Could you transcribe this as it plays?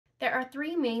There are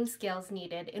three main skills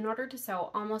needed in order to sew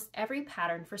almost every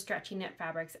pattern for stretchy knit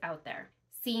fabrics out there: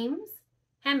 seams,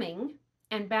 hemming,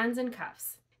 and bands and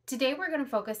cuffs. Today we're going to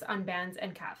focus on bands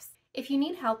and cuffs. If you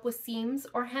need help with seams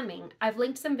or hemming, I've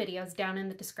linked some videos down in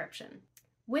the description.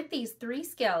 With these three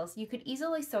skills, you could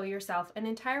easily sew yourself an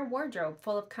entire wardrobe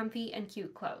full of comfy and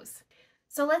cute clothes.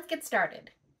 So let's get started.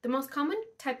 The most common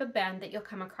type of band that you'll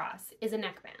come across is a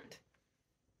neckband.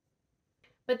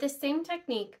 But this same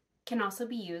technique can also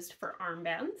be used for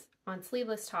armbands on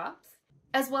sleeveless tops,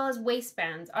 as well as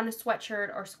waistbands on a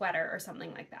sweatshirt or sweater or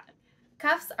something like that.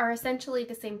 Cuffs are essentially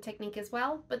the same technique as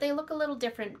well, but they look a little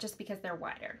different just because they're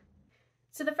wider.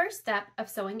 So the first step of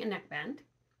sewing a neckband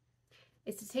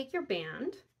is to take your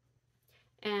band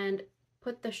and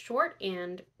put the short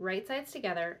end right sides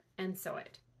together and sew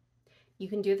it. You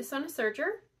can do this on a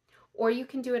serger, or you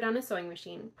can do it on a sewing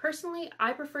machine. Personally,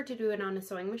 I prefer to do it on a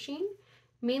sewing machine,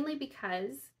 mainly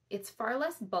because it's far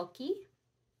less bulky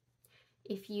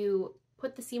if you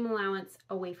put the seam allowance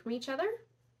away from each other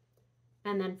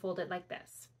and then fold it like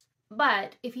this.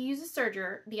 But if you use a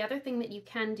serger, the other thing that you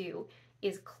can do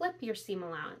is clip your seam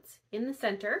allowance in the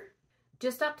center,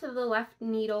 just up to the left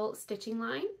needle stitching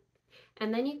line,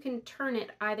 and then you can turn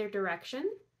it either direction,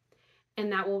 and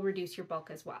that will reduce your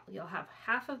bulk as well. You'll have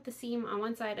half of the seam on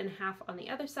one side and half on the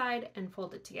other side and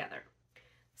fold it together.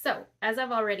 So, as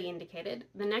I've already indicated,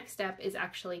 the next step is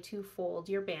actually to fold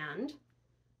your band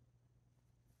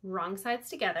wrong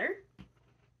sides together.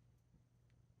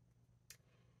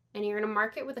 And you're going to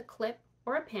mark it with a clip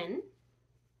or a pin.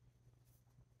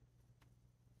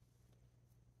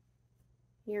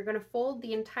 You're going to fold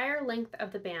the entire length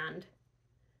of the band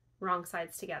wrong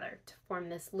sides together to form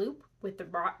this loop with the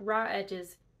raw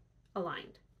edges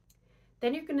aligned.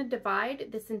 Then you're going to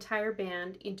divide this entire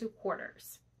band into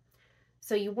quarters.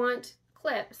 So you want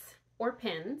clips or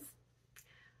pins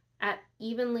at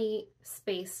evenly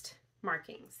spaced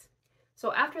markings.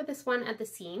 So after this one at the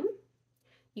seam,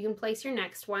 you can place your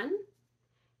next one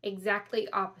exactly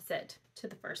opposite to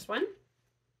the first one.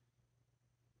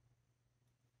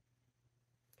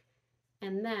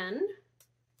 And then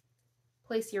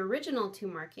place your original two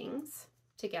markings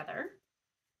together,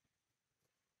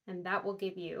 and that will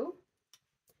give you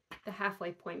the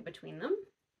halfway point between them.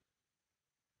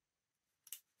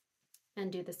 And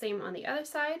do the same on the other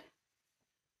side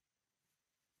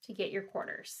to get your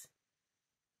quarters.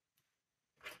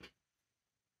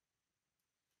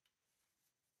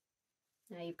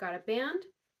 Now you've got a band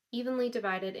evenly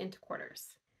divided into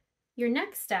quarters. Your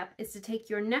next step is to take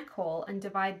your neck hole and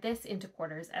divide this into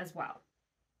quarters as well.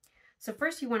 So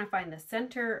first you want to find the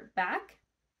center back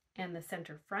and the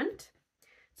center front.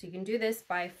 So you can do this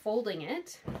by folding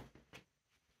it,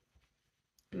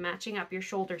 matching up your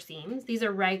shoulder seams. These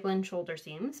are Raglan shoulder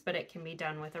seams, but it can be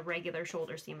done with a regular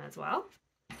shoulder seam as well.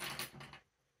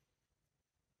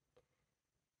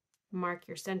 Mark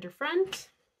your center front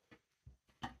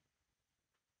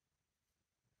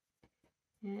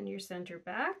and your center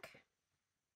back.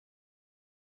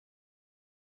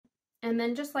 And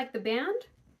then just like the band,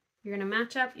 you're going to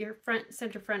match up your front,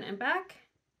 center front and back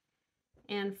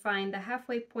and find the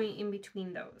halfway point in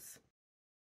between those.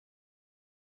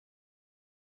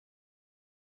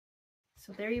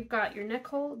 So there you've got your neck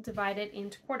hole divided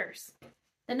into quarters.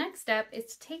 The next step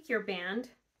is to take your band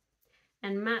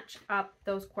and match up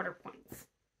those quarter points.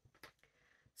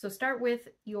 So start with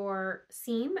your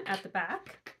seam at the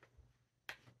back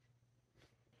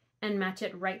and match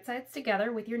it right sides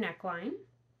together with your neckline.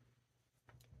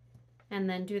 And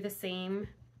then do the same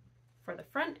for the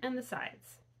front and the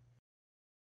sides.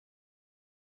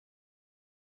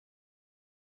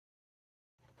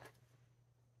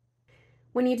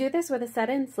 When you do this with a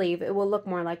set-in sleeve, it will look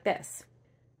more like this.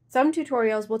 Some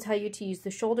tutorials will tell you to use the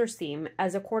shoulder seam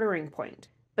as a quartering point,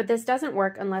 but this doesn't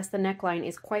work unless the neckline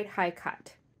is quite high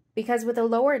cut. Because with a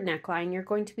lowered neckline, you're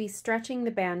going to be stretching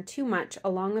the band too much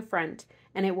along the front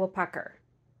and it will pucker.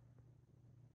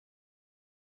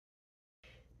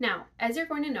 Now, as you're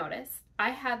going to notice,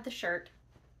 I have the shirt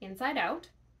inside out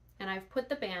and I've put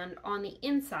the band on the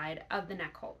inside of the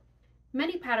neck hole.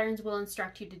 Many patterns will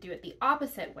instruct you to do it the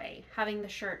opposite way, having the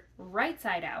shirt right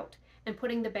side out and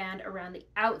putting the band around the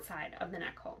outside of the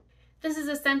neck hole. This is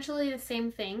essentially the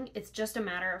same thing, it's just a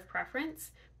matter of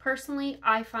preference. Personally,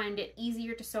 I find it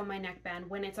easier to sew my neckband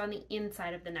when it's on the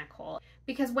inside of the neck hole,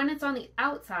 because when it's on the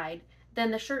outside,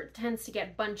 then the shirt tends to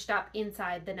get bunched up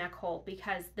inside the neck hole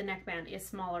because the neckband is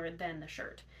smaller than the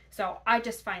shirt. So I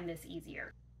just find this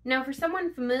easier. Now for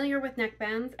someone familiar with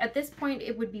neckbands, at this point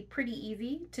it would be pretty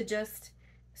easy to just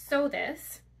sew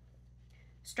this,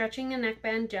 stretching the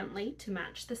neckband gently to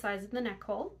match the size of the neck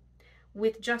hole,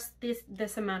 with just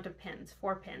this amount of pins,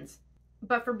 4 pins.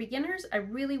 But for beginners, I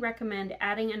really recommend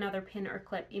adding another pin or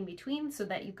clip in between so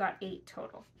that you've got 8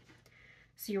 total.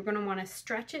 So you're going to want to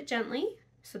stretch it gently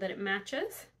so that it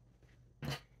matches,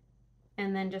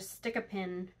 and then just stick a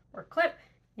pin or clip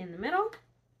in the middle.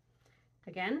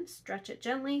 Again, stretch it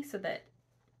gently so that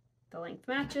the length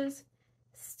matches,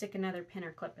 stick another pin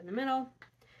or clip in the middle,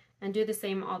 and do the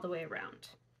same all the way around.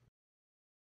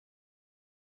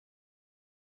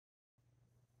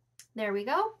 There we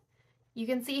go. You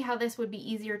can see how this would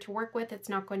be easier to work with. It's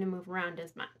not going to move around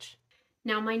as much.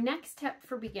 Now, my next tip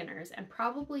for beginners, and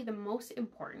probably the most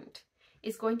important,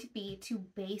 is going to be to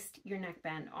baste your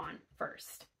neckband on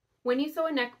first. When you sew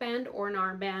a neckband or an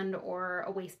armband or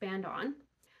a waistband on,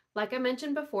 like I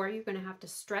mentioned before, you're going to have to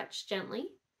stretch gently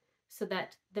so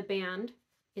that the band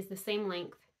is the same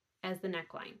length as the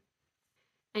neckline.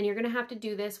 And you're going to have to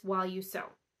do this while you sew.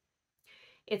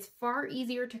 It's far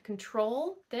easier to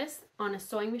control this on a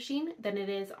sewing machine than it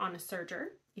is on a serger.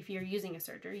 If you're using a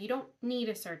serger, you don't need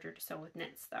a serger to sew with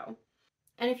knits though.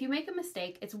 And if you make a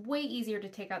mistake, it's way easier to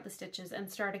take out the stitches and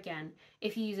start again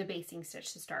if you use a basting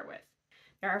stitch to start with.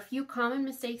 There are a few common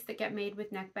mistakes that get made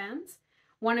with neckbands.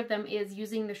 One of them is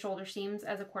using the shoulder seams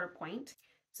as a quarter point,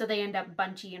 so they end up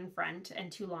bunchy in front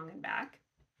and too long in back.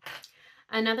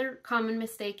 Another common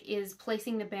mistake is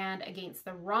placing the band against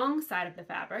the wrong side of the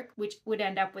fabric, which would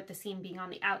end up with the seam being on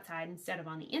the outside instead of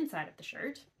on the inside of the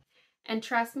shirt. And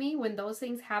trust me, when those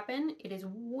things happen, it is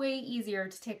way easier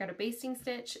to take out a basting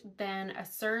stitch than a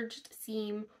serged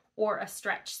seam or a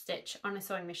stretch stitch on a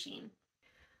sewing machine.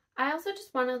 I also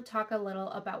just want to talk a little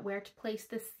about where to place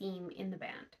the seam in the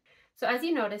band. So as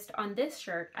you noticed on this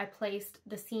shirt, I placed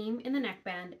the seam in the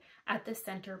neckband at the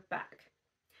center back.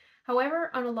 However,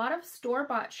 on a lot of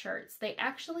store-bought shirts, they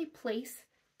actually place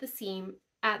the seam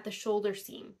at the shoulder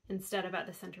seam instead of at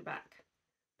the center back.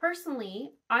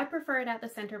 Personally, I prefer it at the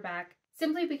center back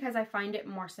simply because I find it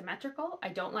more symmetrical. I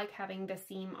don't like having the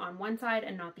seam on one side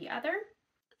and not the other.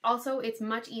 Also, it's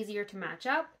much easier to match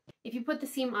up. If you put the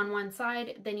seam on one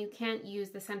side, then you can't use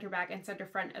the center back and center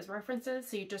front as references,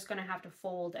 so you're just going to have to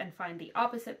fold and find the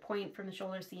opposite point from the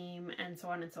shoulder seam and so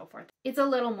on and so forth. It's a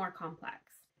little more complex.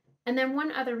 And then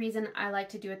one other reason I like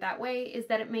to do it that way is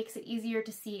that it makes it easier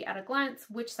to see at a glance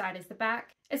which side is the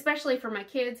back, especially for my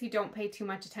kids who don't pay too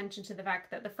much attention to the fact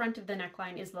that the front of the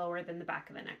neckline is lower than the back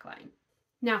of the neckline.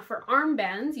 Now for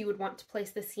armbands, you would want to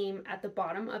place the seam at the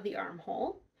bottom of the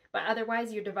armhole, but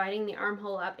otherwise you're dividing the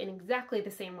armhole up in exactly the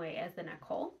same way as the neck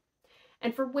hole.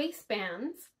 And for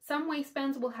waistbands, some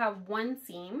waistbands will have one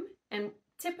seam, and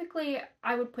typically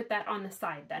I would put that on the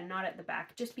side then, not at the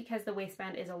back, just because the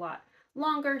waistband is a lot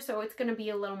longer, so it's going to be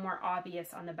a little more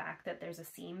obvious on the back that there's a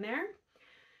seam there.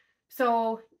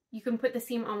 So you can put the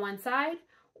seam on one side,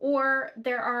 or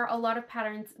there are a lot of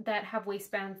patterns that have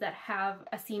waistbands that have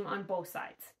a seam on both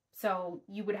sides. So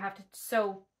you would have to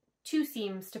sew 2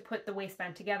 seams to put the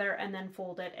waistband together and then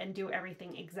fold it and do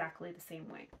everything exactly the same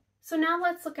way. So now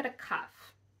let's look at a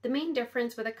cuff. The main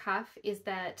difference with a cuff is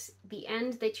that the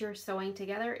end that you're sewing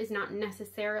together is not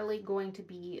necessarily going to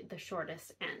be the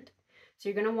shortest end. So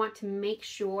you're going to want to make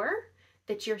sure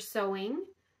that you're sewing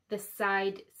the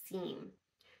side seam.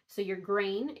 So your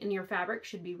grain in your fabric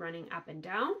should be running up and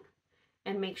down,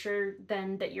 and make sure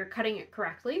then that you're cutting it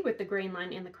correctly with the grain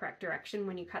line in the correct direction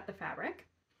when you cut the fabric.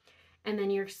 And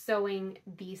then you're sewing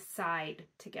the side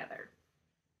together.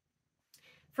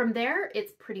 From there,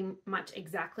 it's pretty much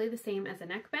exactly the same as a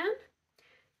neckband.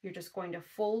 You're just going to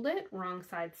fold it wrong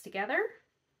sides together,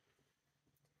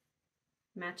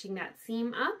 matching that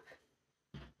seam up.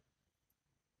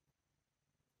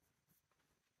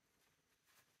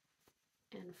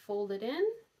 And fold it in.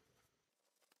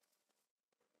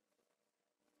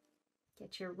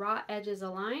 Get your raw edges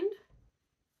aligned.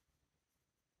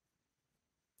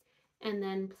 And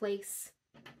then place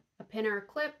a pin or a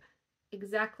clip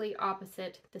exactly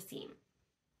opposite the seam.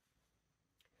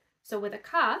 So with a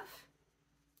cuff,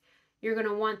 you're going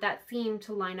to want that seam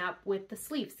to line up with the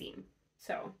sleeve seam.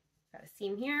 So got a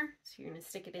seam here, so you're going to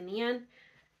stick it in the end.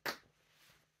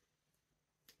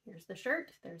 Here's the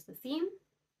shirt, there's the seam.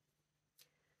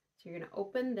 So you're going to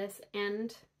open this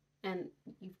end, and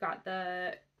you've got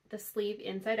the sleeve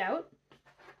inside out.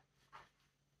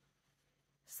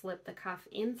 Slip the cuff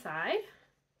inside,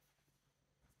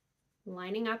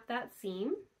 lining up that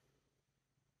seam.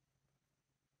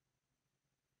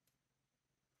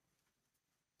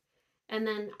 And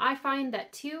then I find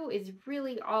that 2 is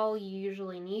really all you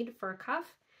usually need for a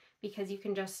cuff, because you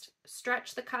can just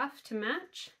stretch the cuff to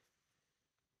match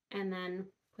and then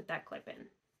put that clip in.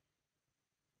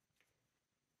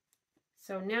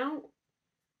 So now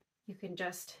you can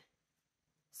just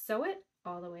sew it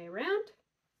all the way around,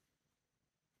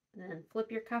 and then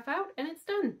flip your cuff out and it's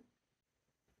done.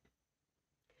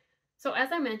 So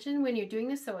as I mentioned, when you're doing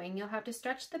the sewing, you'll have to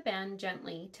stretch the band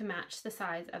gently to match the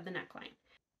size of the neckline.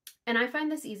 And I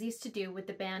find this easiest to do with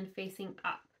the band facing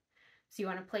up. So you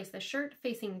want to place the shirt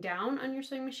facing down on your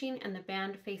sewing machine and the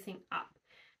band facing up.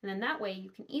 And then that way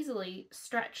you can easily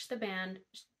stretch the band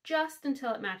just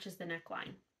until it matches the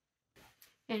neckline.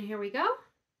 And here we go.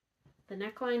 The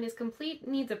neckline is complete,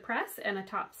 needs a press and a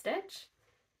top stitch.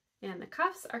 And the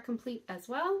cuffs are complete as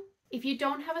well. If you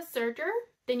don't have a serger,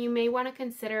 then you may want to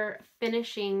consider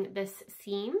finishing this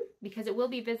seam because it will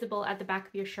be visible at the back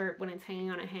of your shirt when it's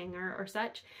hanging on a hanger or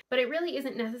such, but it really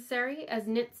isn't necessary as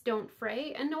knits don't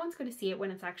fray and no one's going to see it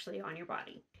when it's actually on your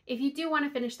body. If you do want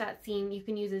to finish that seam, you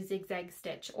can use a zigzag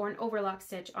stitch or an overlock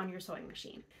stitch on your sewing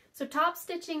machine. So top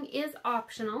stitching is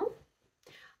optional.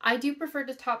 I do prefer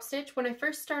to top stitch. When I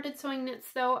first started sewing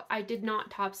knits though, I did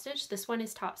not top stitch. This one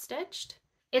is top stitched.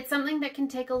 It's something that can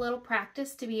take a little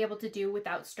practice to be able to do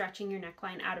without stretching your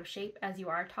neckline out of shape as you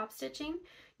are top stitching.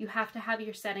 You have to have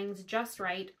your settings just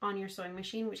right on your sewing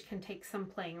machine, which can take some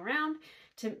playing around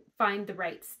to find the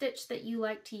right stitch that you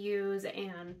like to use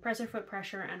and presser foot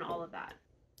pressure and all of that.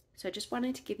 So I just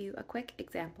wanted to give you a quick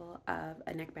example of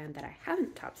a neckband that I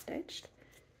haven't top stitched.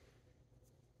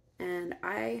 And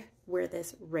I wear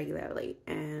this regularly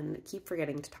and keep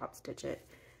forgetting to top stitch it.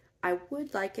 I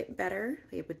would like it better.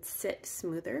 It would sit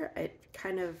smoother. It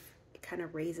kind of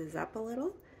raises up a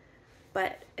little,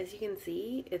 but as you can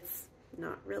see, it's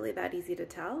not really that easy to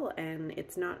tell, and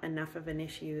it's not enough of an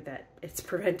issue that it's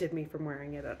prevented me from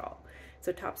wearing it at all.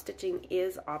 So top stitching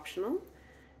is optional,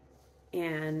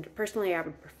 and personally I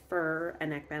would prefer a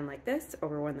neckband like this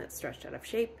over one that's stretched out of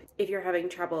shape if you're having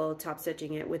trouble top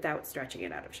stitching it without stretching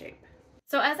it out of shape.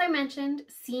 So as I mentioned,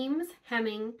 seams,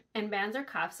 hemming, and bands or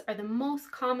cuffs are the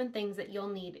most common things that you'll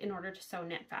need in order to sew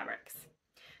knit fabrics.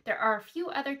 There are a few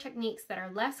other techniques that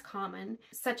are less common,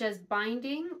 such as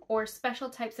binding or special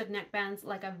types of neckbands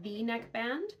like a V-neck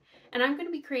band, and I'm going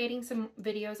to be creating some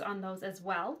videos on those as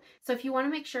well. So if you want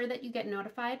to make sure that you get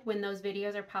notified when those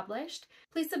videos are published,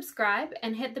 please subscribe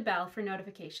and hit the bell for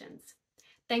notifications.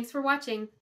 Thanks for watching!